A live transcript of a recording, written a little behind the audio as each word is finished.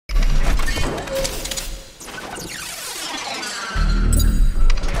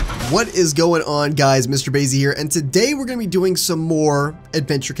What is going on, guys? Mr. Basie here, and today we're going to be doing some more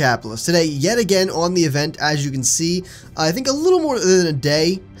Adventure Capitalist. Today, yet again on the event, as you can see, I think a little more than a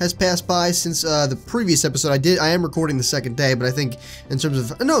day has passed by since the previous episode. I am recording the second day, but I think in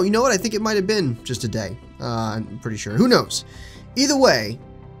terms of, no, you know what? I think it might have been just a day. I'm pretty sure. Who knows? Either way,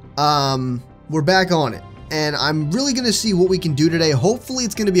 we're back on it, and I'm really going to see what we can do today. Hopefully,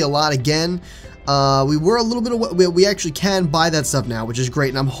 it's going to be a lot again. We were a little bit of, we actually can buy that stuff now, which is great,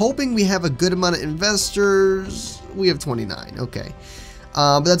 and I'm hoping we have a good amount of investors. We have 29, okay,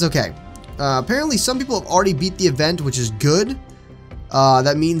 but that's okay. Apparently some people have already beat the event, which is good.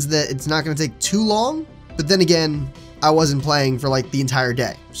 That means that it's not going to take too long, but then again, I wasn't playing for like the entire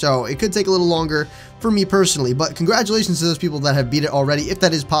day, so it could take a little longer for me personally, but congratulations to those people that have beat it already, if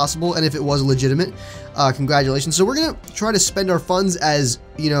that is possible, and if it was legitimate, congratulations. So we're going to try to spend our funds as,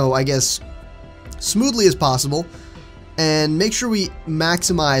 you know, I guess, smoothly as possible, and make sure we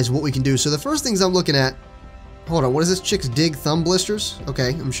maximize what we can do. So the first things I'm looking at, hold on, what is this? Chicks dig thumb blisters? Okay,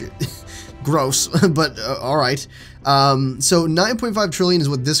 I'm sure. Gross, but all right. So 9.5 trillion is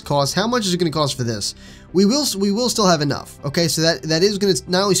what this costs. How much is it going to cost for this? We will still have enough. Okay, so that is going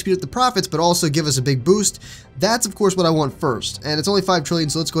to not only speed up the profits, but also give us a big boost. That's of course what I want first, and it's only 5 trillion,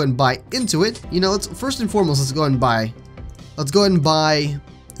 so let's go ahead and buy into it. You know, let's first and foremost, let's go ahead and buy. Let's go ahead and buy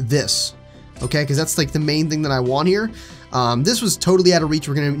this. Okay, because that's like the main thing that I want here. This was totally out of reach.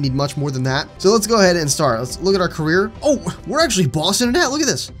 We're going to need much more than that. So let's go ahead and start. Let's look at our career. Oh, we're actually bossing it out. Look at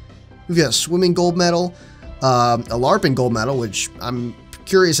this. We've got a swimming gold medal, a LARPing gold medal, which I'm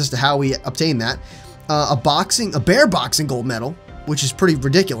curious as to how we obtained that. A bear boxing gold medal, which is pretty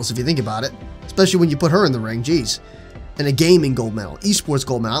ridiculous if you think about it, especially when you put her in the ring. Jeez. And a gaming gold medal, esports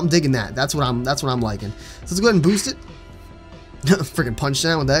gold medal. I'm digging that. That's what I'm liking. So let's go ahead and boost it. Freaking punch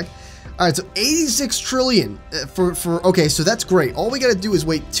down with that. All right, so 86 trillion okay, so that's great. All we got to do is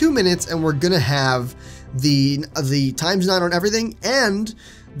wait 2 minutes, and we're gonna have the ×9 on everything, and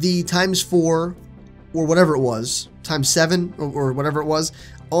the ×4 or whatever it was, ×7 or whatever it was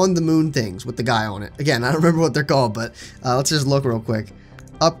on the moon things with the guy on it. Again, I don't remember what they're called, but let's just look real quick.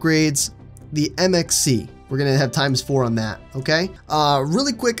 Upgrades, the MXC. We're gonna have ×4 on that, okay?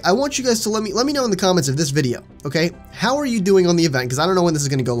 Really quick, I want you guys to let me know in the comments of this video, okay? How are you doing on the event? Because I don't know when this is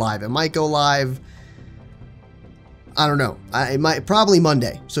gonna go live. It might go live, I don't know. It might probably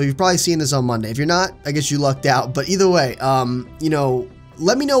Monday. So you've probably seen this on Monday. If you're not, I guess you lucked out. But either way, you know,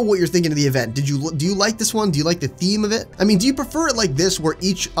 let me know what you're thinking of the event. Do you like this one? Do you like the theme of it? I mean, do you prefer it like this, where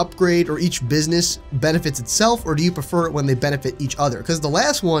each upgrade or each business benefits itself, or do you prefer it when they benefit each other? Because the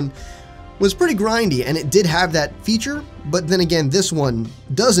last one was pretty grindy, and it did have that feature, but then again, this one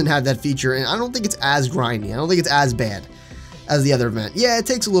doesn't have that feature, and I don't think it's as grindy. I don't think it's as bad as the other event. Yeah, it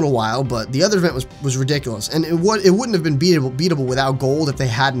takes a little while, but the other event was ridiculous, and it wouldn't have been beatable without gold if they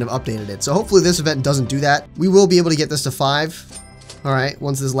hadn't have updated it. So hopefully this event doesn't do that. We will be able to get this to 5. All right,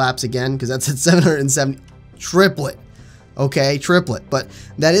 once this laps again, because that's at 770 triplet. Okay, triplet, but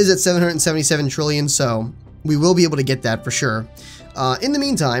that is at 777 trillion, so we will be able to get that for sure. In the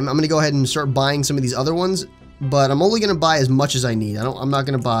meantime, I'm going to go ahead and start buying some of these other ones, but I'm only going to buy as much as I need. I'm not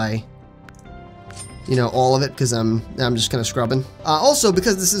going to buy, you know, all of it, because I'm just kind of scrubbing. Also,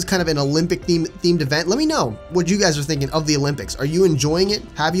 because this is kind of an Olympic themed event, let me know what you guys are thinking of the Olympics. Are you enjoying it?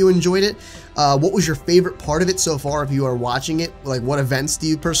 Have you enjoyed it? What was your favorite part of it so far if you are watching it? Like, what events do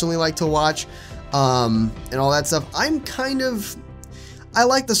you personally like to watch? And all that stuff. I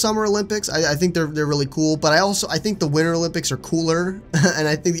like the Summer Olympics. I think they're really cool, but I think the Winter Olympics are cooler, and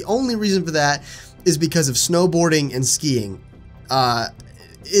I think the only reason for that is because of snowboarding and skiing.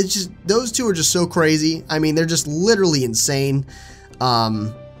 It's just, those two are just so crazy. I mean, they're just literally insane. I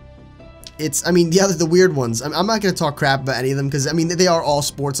mean, the weird ones, I'm not going to talk crap about any of them, because, I mean, they are all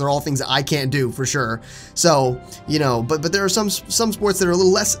sports. They're all things that I can't do, for sure. So, you know, but there are some sports that are a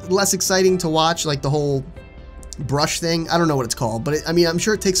little less exciting to watch, like the whole brush thing. I don't know what it's called, but I mean, I'm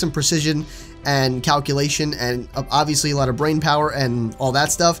sure it takes some precision and calculation, and obviously a lot of brain power and all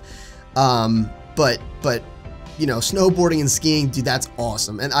that stuff. But you know, snowboarding and skiing, dude, that's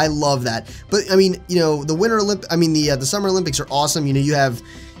awesome, and I love that. But I mean, you know, the Summer Olympics are awesome. You know, you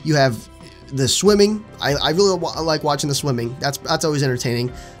have the swimming. I really like watching the swimming. That's always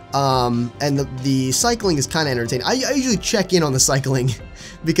entertaining. And the cycling is kind of entertaining. I usually check in on the cycling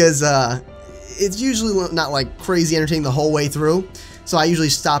because it's usually not like crazy entertaining the whole way through, so I usually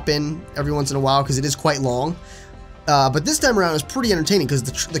stop in every once in a while because it is quite long. But this time around it was pretty entertaining because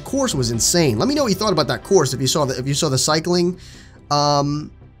the course was insane. Let me know what you thought about that course. If you saw the cycling,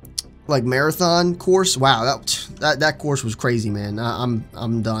 like marathon course, wow, that course was crazy, man.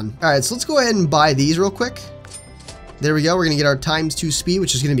 I'm done. All right, so let's go ahead and buy these real quick. There we go. We're going to get our ×2 speed,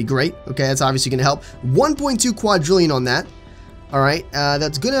 which is going to be great. Okay, that's obviously going to help. 1.2 quadrillion on that. All right,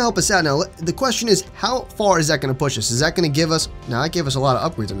 that's going to help us out. Now, the question is, how far is that going to push us? Is that going to give us... Now, that gave us a lot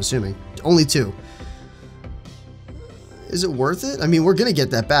of upgrades, I'm assuming. Only 2. Is it worth it? I mean, we're going to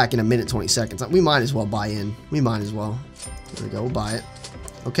get that back in a minute, 20 seconds. We might as well buy in. We might as well. There we go. We'll buy it.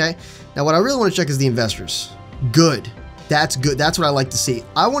 Okay. Now, what I really want to check is the investors. Good. That's good. That's what I like to see.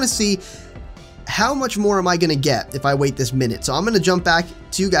 I want to see how much more am I going to get if I wait this minute. So I'm going to jump back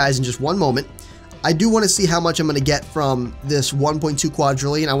to you guys in just one moment. I do want to see how much I'm going to get from this 1.2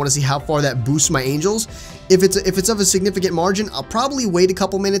 quadrillion. I want to see how far that boosts my angels. If it's of a significant margin, I'll probably wait a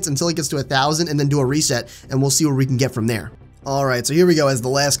couple minutes until it gets to 1,000 and then do a reset, and we'll see where we can get from there. All right, so here we go. As the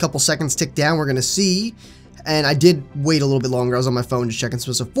last couple seconds tick down, we're going to see, and I did wait a little bit longer. I was on my phone just checking.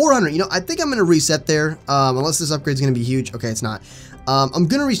 So 400, you know, I think I'm going to reset there, unless this upgrade is going to be huge. Okay, it's not. I'm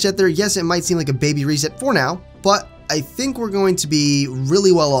going to reset there. Yes, it might seem like a baby reset for now, but I think we're going to be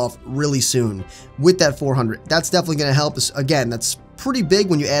really well off really soon with that 400. That's definitely going to help us. Again, that's pretty big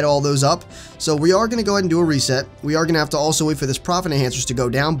when you add all those up. So we are going to go ahead and do a reset. We are going to have to also wait for this profit enhancers to go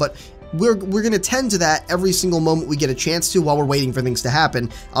down, but we're going to tend to that every single moment we get a chance to while we're waiting for things to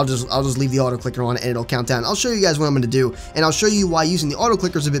happen. I'll just leave the auto clicker on and it'll count down. I'll show you guys what I'm going to do, and I'll show you why using the auto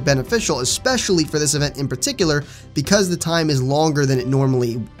clicker is a bit beneficial, especially for this event in particular, because the time is longer than it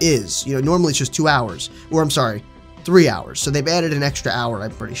normally is. You know, normally it's just 2 hours, or I'm sorry, 3 hours. So they've added an extra hour,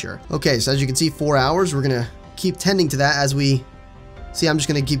 I'm pretty sure. Okay, so as you can see, 4 hours. We're going to keep tending to that as we see. I'm just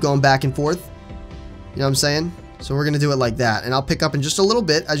going to keep going back and forth. You know what I'm saying? So we're going to do it like that, and I'll pick up in just a little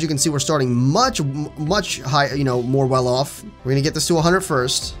bit. As you can see, we're starting much higher, you know, more well off. We're going to get this to 100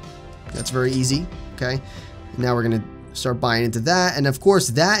 first. That's very easy. Okay. Now we're going to start buying into that, and of course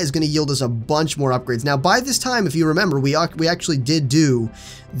that is going to yield us a bunch more upgrades. Now by this time, if you remember, we actually did do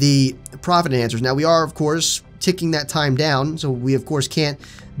the profit enhancers. Now we are, of course, ticking that time down, so we of course can't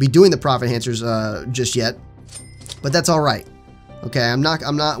be doing the profit enhancers just yet, but that's all right. Okay, I'm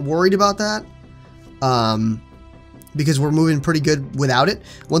not worried about that. Because we're moving pretty good without it.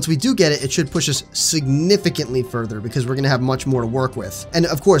 Once we do get it, it should push us significantly further because we're going to have much more to work with. And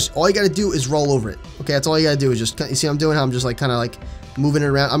of course, all you got to do is roll over it. Okay, that's all you got to do is just, you see what I'm doing? How I'm just like kind of like moving it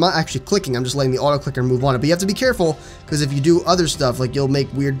around. I'm not actually clicking. I'm just letting the auto clicker move on it. But you have to be careful because if you do other stuff, like you'll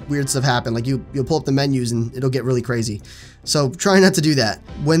make weird stuff happen. Like you'll pull up the menus and it'll get really crazy. So try not to do that.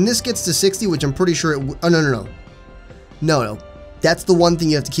 When this gets to 60, which I'm pretty sure it, oh, no. That's the one thing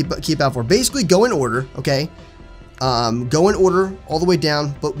you have to keep out for. Basically, go in order, okay? Go in order all the way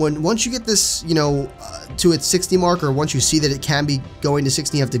down, but once you get this, you know, to its 60 mark, or once you see that it can be going to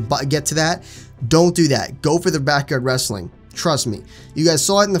 60, you have to get to that. Don't do that. Go for the backyard wrestling. Trust me. You guys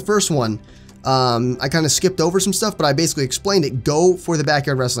saw it in the first one. I kind of skipped over some stuff, but I basically explained it. Go for the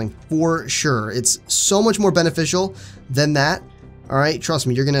backyard wrestling for sure. It's so much more beneficial than that. All right, trust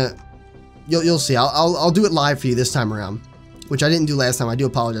me. You'll see. I'll do it live for you this time around, which I didn't do last time. I do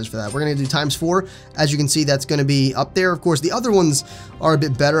apologize for that. We're going to do ×4. As you can see, that's going to be up there. Of course, the other ones are a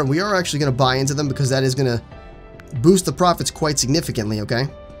bit better. We are actually going to buy into them because that is going to boost the profits quite significantly, okay?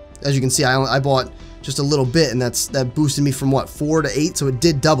 As you can see, I bought just a little bit, and that boosted me from, what, 4 to 8, so it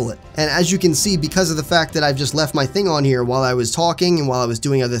did double it. And as you can see, because of the fact that I've just left my thing on here while I was talking and while I was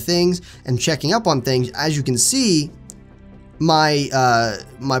doing other things and checking up on things, as you can see, my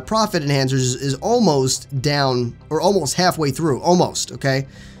profit enhancers is almost down, or almost halfway through, almost, okay?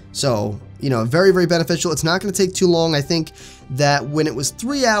 So, you know, very, very beneficial. It's not going to take too long. I think that when it was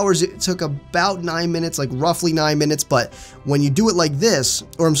 3 hours, it took about 9 minutes, like roughly 9 minutes, but when you do it like this,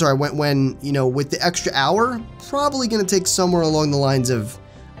 or I'm sorry, when you know, with the extra hour, probably going to take somewhere along the lines of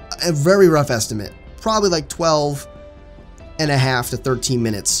a very rough estimate, probably like 12 and a half to 13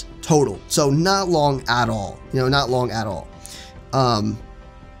 minutes total. So not long at all, you know, not long at all.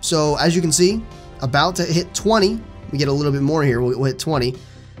 So as you can see, about to hit 20. We get a little bit more here. We'll hit 20.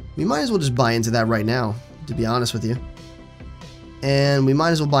 We might as well just buy into that right now, to be honest with you. And we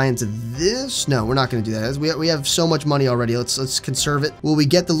might as well buy into this. No, we're not going to do that. We have so much money already. Let's conserve it. Will we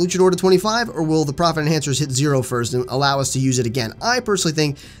get the luchador to 25, or will the profit enhancers hit 0 first and allow us to use it again? I personally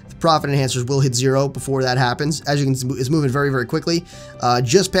think the profit enhancers will hit 0 before that happens. As you can see, it's moving very, very quickly.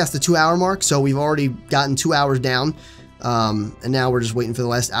 Just past the 2-hour mark, so we've already gotten 2 hours down. And now we're just waiting for the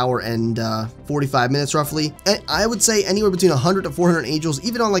last hour and 45 minutes roughly. And I would say anywhere between 100 to 400 angels,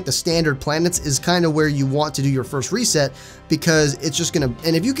 even on like the standard planets, is kind of where you want to do your first reset, because it's just gonna,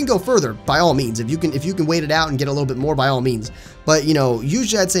 and if you can go further, by all means, if you can wait it out and get a little bit more, by all means. But you know,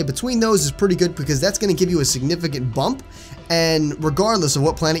 usually I'd say between those is pretty good, because that's gonna give you a significant bump. And regardless of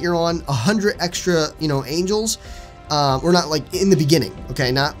what planet you're on, 100 extra, you know, angels or not like in the beginning,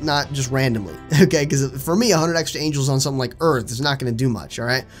 okay, not just randomly, okay, because for me 100 extra angels on something like Earth is not going to do much, all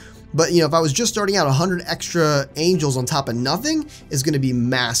right, but you know, if I was just starting out, 100 extra angels on top of nothing is going to be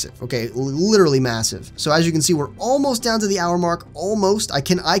massive, okay, literally massive. So as you can see, we're almost down to the hour mark, almost. I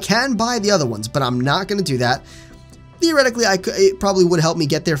can buy the other ones, but I'm not going to do that. Theoretically, it probably would help me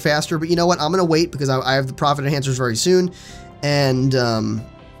get there faster, but you know what, I'm going to wait because I have the profit enhancers very soon, and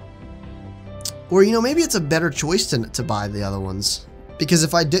or, you know, maybe it's a better choice to buy the other ones, because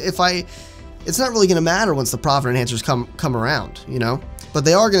if I it's not really going to matter once the profit enhancers come around, you know, but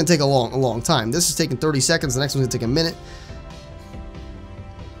they are going to take a long time. This is taking 30 seconds. The next one's going to take a minute.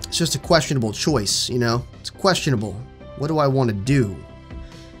 It's just a questionable choice, you know, it's questionable. What do I want to do?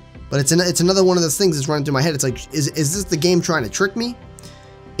 But it's another one of those things that's running through my head. It's like, is this the game trying to trick me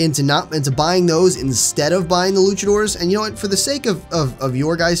into buying those instead of buying the luchadors? And you know what, for the sake of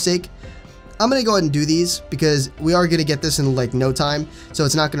your guys' sake, I'm going to go ahead and do these because we are going to get this in like no time, so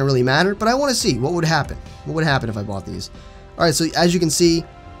it's not going to really matter, but I want to see what would happen. What would happen if I bought these? All right, so as you can see,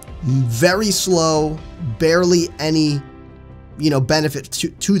 very slow, barely any, you know, benefit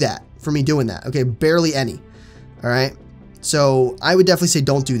to that for me doing that. Okay, barely any. All right, so I would definitely say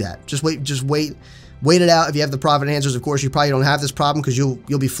don't do that. Just wait it out. If you have the profit enhancers, of course, you probably don't have this problem because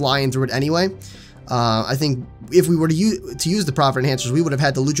you'll be flying through it anyway. I think if we were to use the profit enhancers, we would have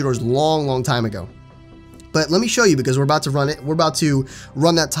had the luchadors long time ago. But let me show you, because we're about to run it. We're about to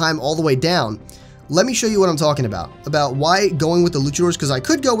run that time all the way down. Let me show you what I'm talking about why going with the luchadors, because I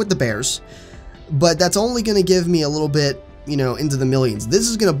could go with the bears, but that's only going to give me a little bit, you know, into the millions. This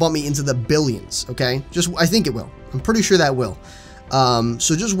is going to bump me into the billions, okay? I think it will. I'm pretty sure that will.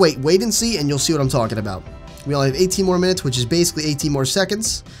 So just wait and see, and you'll see what I'm talking about. We only have 18 more minutes, which is basically 18 more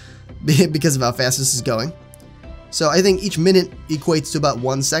seconds, because of how fast this is going. So I think each minute equates to about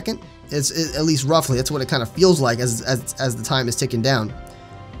 1 second. It's at least roughly. That's what it kind of feels like as the time is ticking down.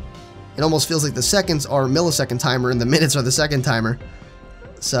 It almost feels like the seconds are a millisecond timer and the minutes are the second timer.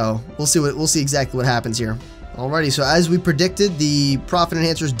 So we'll see exactly what happens here. Alrighty, so as we predicted, the profit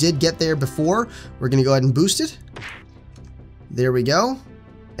enhancers did get there before. We're gonna go ahead and boost it. There we go.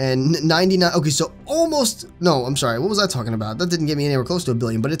 And 99, okay, so almost, no, I'm sorry, what was I talking about? That didn't get me anywhere close to a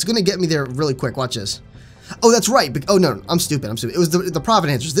billion, but it's going to get me there really quick. Watch this. Oh, that's right. Oh, no, I'm stupid. It was the profit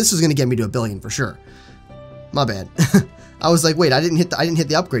enhancers. This is going to get me to a billion for sure. My bad. I was like, wait, I didn't hit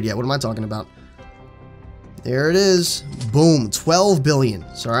the upgrade yet. What am I talking about? There it is. Boom, 12 billion.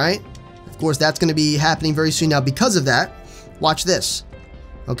 All right. Of course, that's going to be happening very soon. Now, because of that, watch this.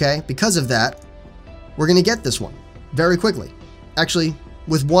 Okay, because of that, we're going to get this one very quickly. Actually,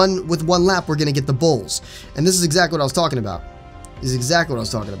 with one lap, we're gonna get the bulls, and this is exactly what I was talking about. This is exactly what I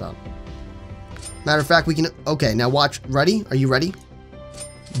was talking about. Matter of fact, we can. Okay, now watch. Ready? Are you ready?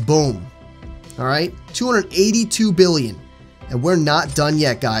 Boom. All right, 282 billion, and we're not done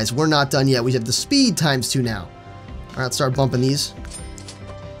yet, guys. We're not done yet. We have the speed ×2 now. All right, let's start bumping these.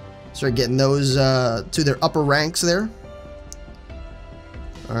 Start getting those to their upper ranks there.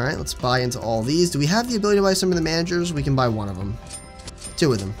 All right, let's buy into all these. Do we have the ability to buy some of the managers? We can buy one of them.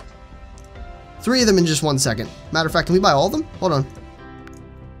 2 of them. 3 of them in just 1 second. Matter of fact, can we buy all of them? Hold on.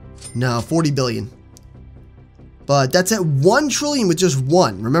 No, 40 billion. But that's at 1 trillion with just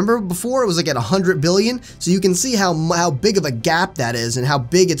one. Remember before it was like at 100 billion? So you can see how big of a gap that is and how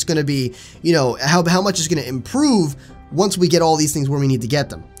big it's going to be, you know, how much it's going to improve once we get all these things where we need to get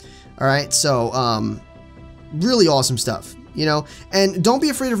them. All right, so really awesome stuff. You know, and don't be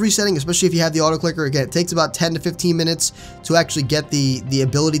afraid of resetting, especially if you have the auto clicker. Again, it takes about 10 to 15 minutes to actually get the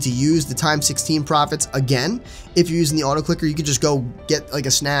ability to use the ×16 profits again. If you're using the auto clicker, you could just go get like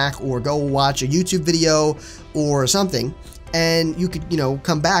a snack or go watch a YouTube video or something, and you could, you know,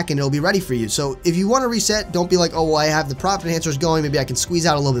 come back and it'll be ready for you. So if you want to reset, don't be like, oh, well, I have the profit enhancers going, maybe I can squeeze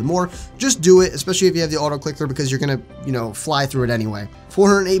out a little bit more. Just do it, especially if you have the auto clicker, because you're gonna, you know, fly through it anyway.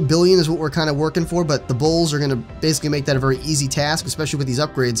 408 billion is what we're kind of working for, but the bulls are gonna basically make that a very easy task, especially with these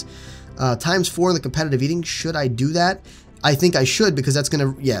upgrades. ×4 in the competitive eating. Should I do that? I think I should, because that's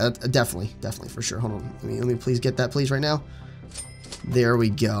gonna, yeah, definitely for sure. Hold on, let me please get that, please, right now. There we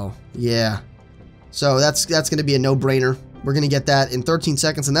go. Yeah. So that's gonna be a no-brainer. We're going to get that in 13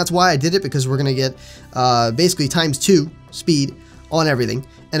 seconds, and that's why I did it, because we're going to get basically ×2 speed on everything.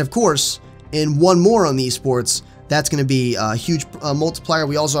 And of course, in one more on the esports, that's going to be a huge multiplier.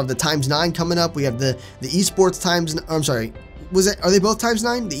 We also have the ×9 coming up. We have the esports I'm sorry, are they both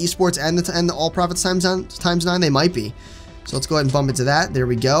 ×9? The esports and the all profits ×9? They might be. So let's go ahead and bump into that. There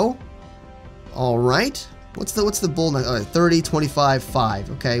we go. All right. What's the bull? 30, 25,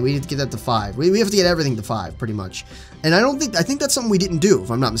 5. Okay, we need to get that to 5. We have to get everything to 5, pretty much. And I think that's something we didn't do,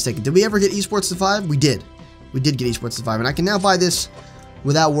 if I'm not mistaken. Did we ever get esports to 5? We did. We did get esports to 5, and I can now buy this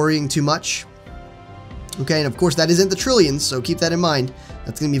without worrying too much. Okay, and of course that isn't the trillions, so keep that in mind.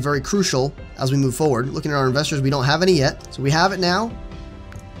 That's going to be very crucial as we move forward. Looking at our investors, we don't have any yet, so we have it now.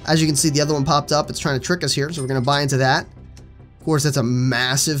 As you can see, the other one popped up. It's trying to trick us here, so we're going to buy into that. Of course, that's a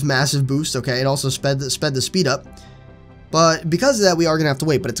massive, massive boost. Okay, it also sped the speed up. But because of that, we are going to have to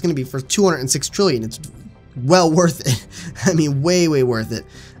wait. But it's going to be for 206 trillion. It's well worth it. I mean, way, way worth it.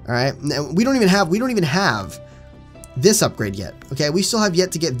 All right, now, we don't even have this upgrade yet. Okay, we still have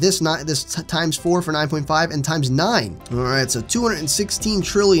yet to get this times 4 for 9.5 and times 9. All right, so 216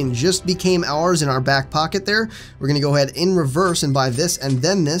 trillion just became ours in our back pocket there. We're going to go ahead in reverse and buy this and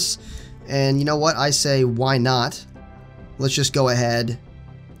then this. And you know what? I say, why not? Let's just go ahead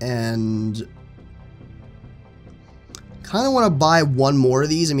and kind of want to buy one more of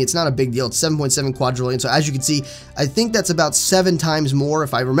these. I mean, it's not a big deal. It's 7.7 quadrillion. So as you can see, I think that's about 7 times more.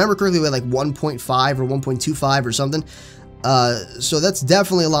 If I remember correctly, we had like 1.5 or 1.25 or something. So that's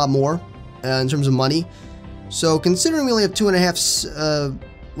definitely a lot more in terms of money. So considering we only have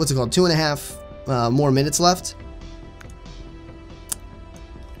 2.5 more minutes left,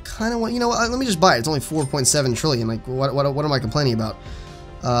 kind of want, you know what, let me just buy it. It's only 4.7 trillion. Like, what am I complaining about?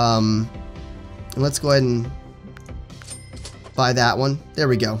 Let's go ahead and buy that one. There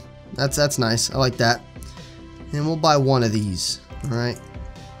we go. That's nice. I like that. And we'll buy one of these. All right.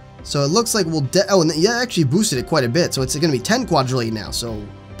 So it looks like we'll oh, and yeah, actually boosted it quite a bit. So it's going to be 10 quadrillion now. So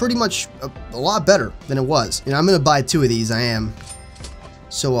pretty much a lot better than it was. You know, I'm going to buy 2 of these. I am.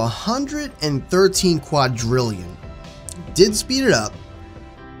 So 113 quadrillion. Did speed it up.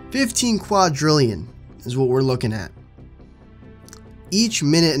 15 quadrillion is what we're looking at. Each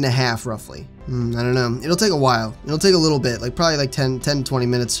minute and a half, roughly. I don't know. It'll take a while. It'll take a little bit, like probably like 10 to 20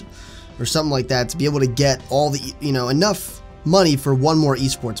 minutes or something like that to be able to get all the, you know, enough money for one more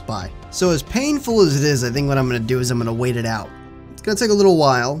esports buy. So as painful as it is, I think what I'm going to do is I'm going to wait it out. It's going to take a little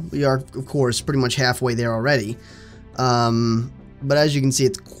while. We are, of course, pretty much halfway there already. But as you can see,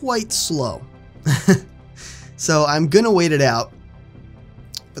 it's quite slow. So I'm going to wait it out.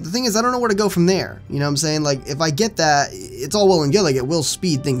 But the thing is, I don't know where to go from there. You know what I'm saying? Like, if I get that, it's all well and good. Like, it will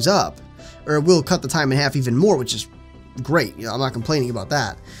speed things up. Or it will cut the time in half even more, which is great. You know, I'm not complaining about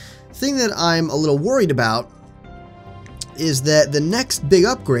that. The thing that I'm a little worried about is that the next big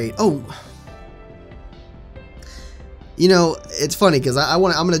upgrade... Oh. You know, it's funny, because I'm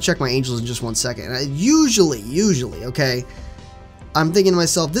going to check my angels in just 1 second. And I usually, okay... I'm thinking to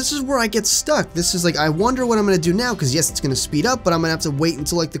myself, this is where I get stuck. This is like, I wonder what I'm going to do now, because yes, it's going to speed up, but I'm going to have to wait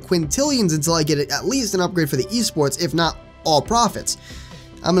until like the quintillions until I get at least an upgrade for the esports, if not all profits.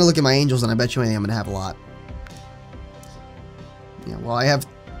 I'm going to look at my angels, and I bet you anything I'm going to have a lot. Yeah, well, I have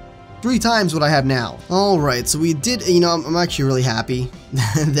 3 times what I have now. Alright, so we did, you know, I'm actually really happy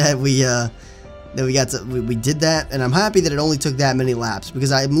that we did that, and I'm happy that it only took that many laps,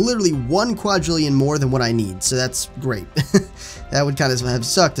 because I'm literally 1 quadrillion more than what I need, so that's great. That would kind of have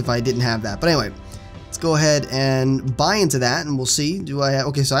sucked if I didn't have that. But anyway, let's go ahead and buy into that, and we'll see. Do I have...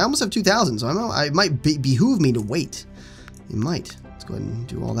 Okay, so I almost have 2,000, so it might behoove me to wait. It might. Let's go ahead and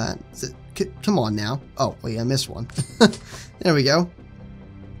do all that. Come on now. Oh, wait, I missed one. There we go.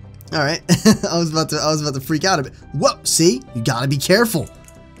 Alright. I was about to freak out a bit. Whoa, see? You gotta be careful.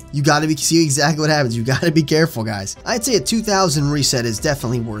 You gotta see exactly what happens. You gotta be careful, guys. I'd say a 2,000 reset is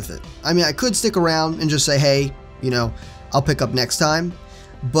definitely worth it. I mean, I could stick around and just say, hey, you know, I'll pick up next time,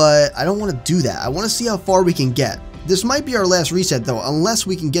 but I don't want to do that. I want to see how far we can get. This might be our last reset, though, unless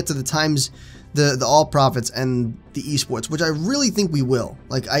we can get to the times, the all profits and the esports, which I really think we will.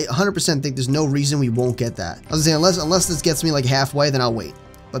 Like, I 100% think there's no reason we won't get that. I was saying, unless this gets me like halfway, then I'll wait.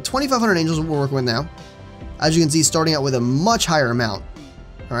 But 2,500 angels is what we're working with now. As you can see, starting out with a much higher amount.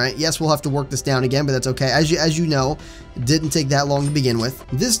 Alright, yes, we'll have to work this down again, but that's okay. As you know, it didn't take that long to begin with.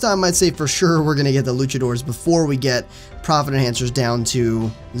 This time, I'd say for sure we're going to get the luchadors before we get profit enhancers down to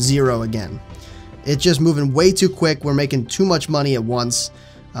 0 again. It's just moving way too quick. We're making too much money at once.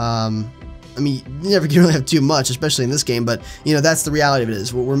 I mean, you never can really have too much, especially in this game, but, you know, that's the reality of it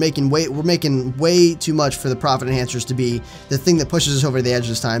is. We're making way too much for the profit enhancers to be the thing that pushes us over the edge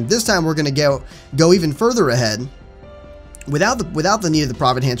this time. This time, we're going to go even further ahead. Without the need of the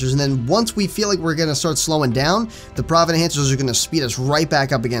profit enhancers, and then once we feel like we're going to start slowing down, the profit enhancers are going to speed us right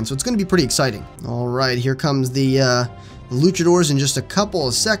back up again, so it's going to be pretty exciting. Alright, here comes the luchadors in just a couple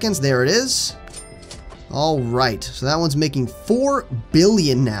of seconds. There it is. Alright, so that one's making 4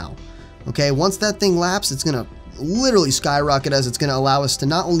 billion now. Okay, once that thing laps, it's going to literally skyrocket us. It's going to allow us to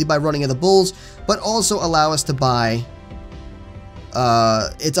not only buy Running of the Bulls, but also allow us to buy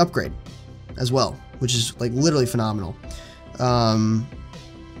its upgrade as well, which is like literally phenomenal.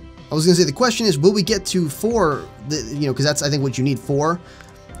 I was going to say the question is, will we get to 4, because that's, I think, what you need 4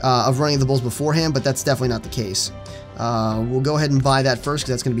 of running the bulls beforehand, but that's definitely not the case. We'll go ahead and buy that first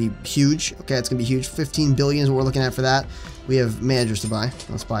because that's going to be huge. Okay, it's going to be huge. 15 billion is what we're looking at for that. We have managers to buy.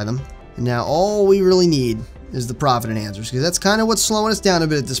 Let's buy them. And now all we really need is the profit enhancers, because that's kind of what's slowing us down a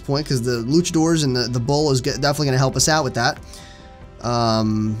bit at this point, because the luchadors and the bull is definitely going to help us out with that.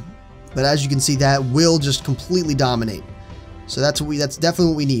 But as you can see, that will just completely dominate. So that's definitely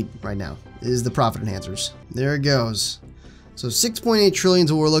what we need right now, is the profit enhancers. There it goes. So 6.8 trillion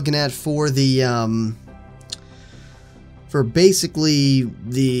is what we're looking at for the for basically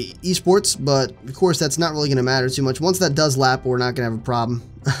the esports, but of course that's not really going to matter too much. Once that does lap, we're not going to have a problem.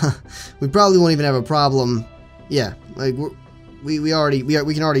 We probably won't even have a problem. Yeah, like we can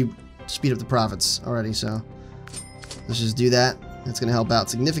already speed up the profits already. So let's just do that. That's going to help out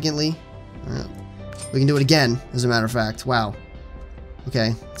significantly. All right. We can do it again, as a matter of fact. Wow.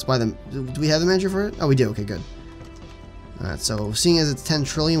 Okay, let's buy them. Do we have the manager for it? Oh, we do. Okay, good. Alright, so seeing as it's 10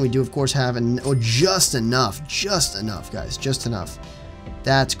 trillion, we do of course have just enough, guys, just enough.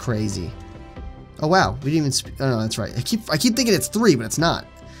 That's crazy. Oh wow, we didn't even. Oh no, that's right. I keep thinking it's 3, but it's not.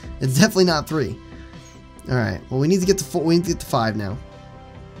 It's definitely not 3. All right, well we need to get to 4. We need to get to 5 now.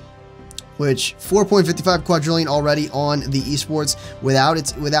 Which 4.55 quadrillion already on the esports without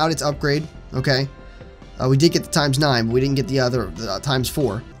its upgrade. Okay, we did get the ×9, but we didn't get the other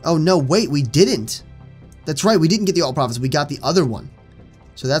 ×4. Oh no, wait, we didn't. That's right, we didn't get the all profits, we got the other one.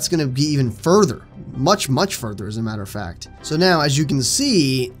 So that's going to be even further, much further as a matter of fact. So now, as you can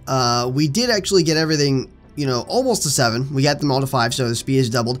see, we did actually get everything, almost to 7. We got them all to 5, so the speed is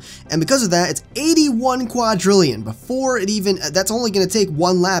doubled. And because of that, it's 81 quadrillion. Before it even, that's only going to take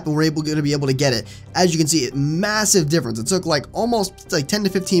 1 lap and we're going to be able to get it. As you can see, massive difference. It took almost 10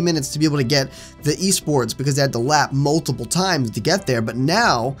 to 15 minutes to be able to get the esports because they had to lap multiple times to get there. But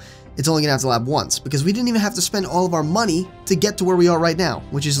now, it's only going to have to lap once, because we didn't even have to spend all of our money to get to where we are right now,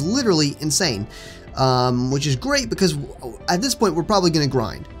 which is literally insane. Which is great, because at this point, we're probably going to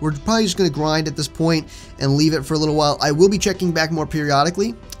grind. We're probably just going to grind at this point and leave it for a little while. I will be checking back more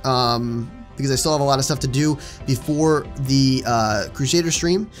periodically, because I still have a lot of stuff to do before the Crusader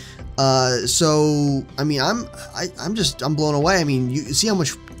stream. So, I mean, I'm blown away. I mean, you see how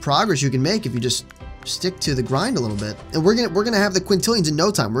much progress you can make if you just stick to the grind a little bit. And we're gonna have the quintillions in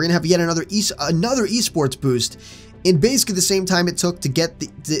no time. We're gonna have yet another esports boost in basically the same time it took to get the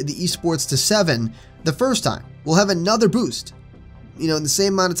esports to 7 the first time. We'll have another boost, in the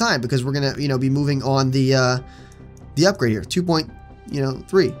same amount of time, because we're gonna be moving on the upgrade here,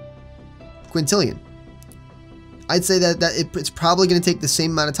 2.3 quintillion. I'd say that it's probably gonna take the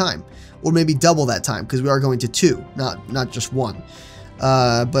same amount of time, or maybe double that time, because we are going to 2, not just 1.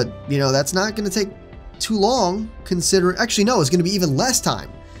 But that's not gonna take too long, considering, actually no, it's going to be even less time.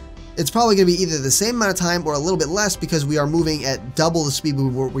 It's probably going to be either the same amount of time or a little bit less, because we are moving at double the speed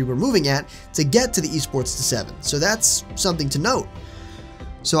we were moving at to get to the esports to 7. So that's something to note.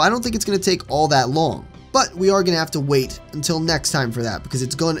 So I don't think it's going to take all that long, but we are going to have to wait until next time for that, because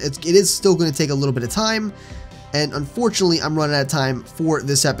it is still going to take a little bit of time. And unfortunately, I'm running out of time for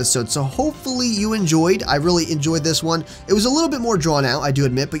this episode. So hopefully you enjoyed. I really enjoyed this one. It was a little bit more drawn out, I do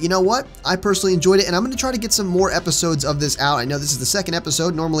admit. But you know what? I personally enjoyed it. And I'm going to try to get some more episodes of this out. I know this is the 2nd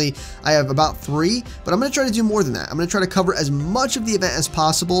episode. Normally, I have about 3. But I'm going to try to do more than that. I'm going to try to cover as much of the event as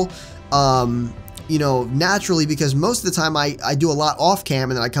possible. Naturally, because most of the time I do a lot off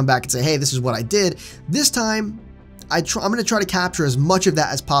cam. And then I come back and say, hey, this is what I did. This time, I'm going to try to capture as much of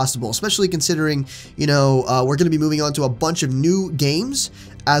that as possible, especially considering, we're going to be moving on to a bunch of new games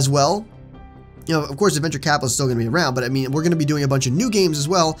as well. Of course, Adventure Capital is still going to be around, but I mean, we're going to be doing a bunch of new games as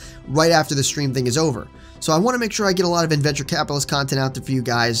well right after the stream thing is over. So I want to make sure I get a lot of Adventure Capitalist content out there for you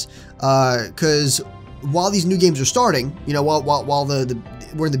guys, because while these new games are starting, while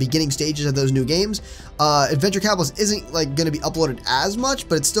we're in the beginning stages of those new games, Adventure Capitalist isn't going to be uploaded as much,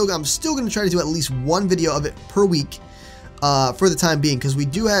 but I'm still going to try to do at least 1 video of it per week for the time being, because we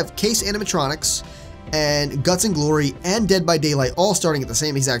do have Case Animatronics and Guts and Glory and Dead by Daylight all starting at the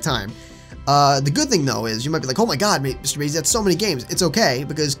same exact time. The good thing though is you might be like, oh my god, Mr. Basie, that's so many games. It's okay,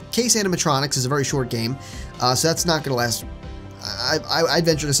 because Case Animatronics is a very short game, so that's not going to last. I'd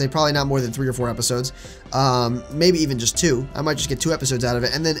venture to say probably not more than 3 or 4 episodes, maybe even just 2. I might just get 2 episodes out of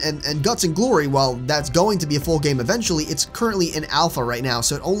it. And then and Guts and Glory, while that's going to be a full game eventually, it's currently in alpha right now,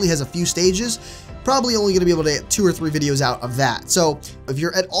 so it only has a few stages. Probably only going to be able to get 2 or 3 videos out of that. So if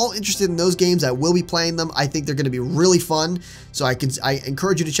you're at all interested in those games, I will be playing them. I think they're going to be really fun. So I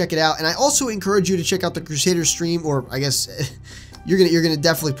encourage you to check it out, and I also encourage you to check out the Crusader stream, or I guess you're gonna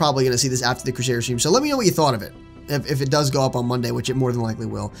definitely probably gonna see this after the Crusader stream. So let me know what you thought of it. if it does go up on Monday, which it more than likely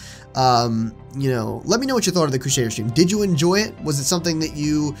will. You know, let me know what you thought of the Crusader stream. Did you enjoy it? Was it something that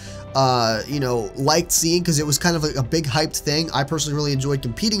you, you know, liked seeing? Because it was kind of a big hyped thing. I personally really enjoyed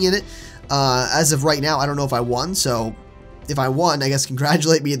competing in it. As of right now, I don't know if I won. So if I won, I guess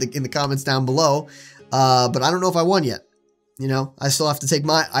congratulate me in the comments down below. But I don't know if I won yet. You know, I still have to take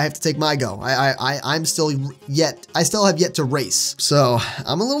my go. I still have yet to race. So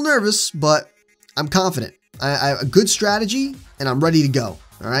I'm a little nervous, but I'm confident. I have a good strategy and I'm ready to go.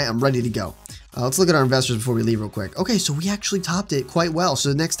 All right, I'm ready to go. Let's look at our investors before we leave real quick. Okay, so we actually topped it quite well. So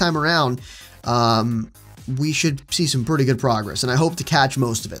the next time around, we should see some pretty good progress, and I hope to catch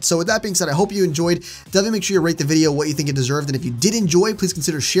most of it. So with that being said, I hope you enjoyed. Definitely make sure you rate the video what you think it deserved, and if you did enjoy, please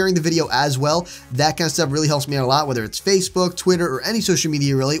consider sharing the video as well. That kind of stuff really helps me out a lot, whether it's Facebook, Twitter, or any social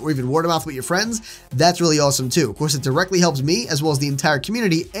media really, or even word of mouth with your friends. That's really awesome too. Of course, it directly helps me as well as the entire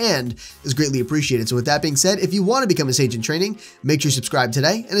community and is greatly appreciated. So with that being said, if you want to become a Sage in Training, make sure you subscribe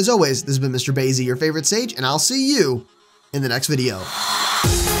today. And as always, this has been Mr. Basie, your favorite Sage, and I'll see you in the next video.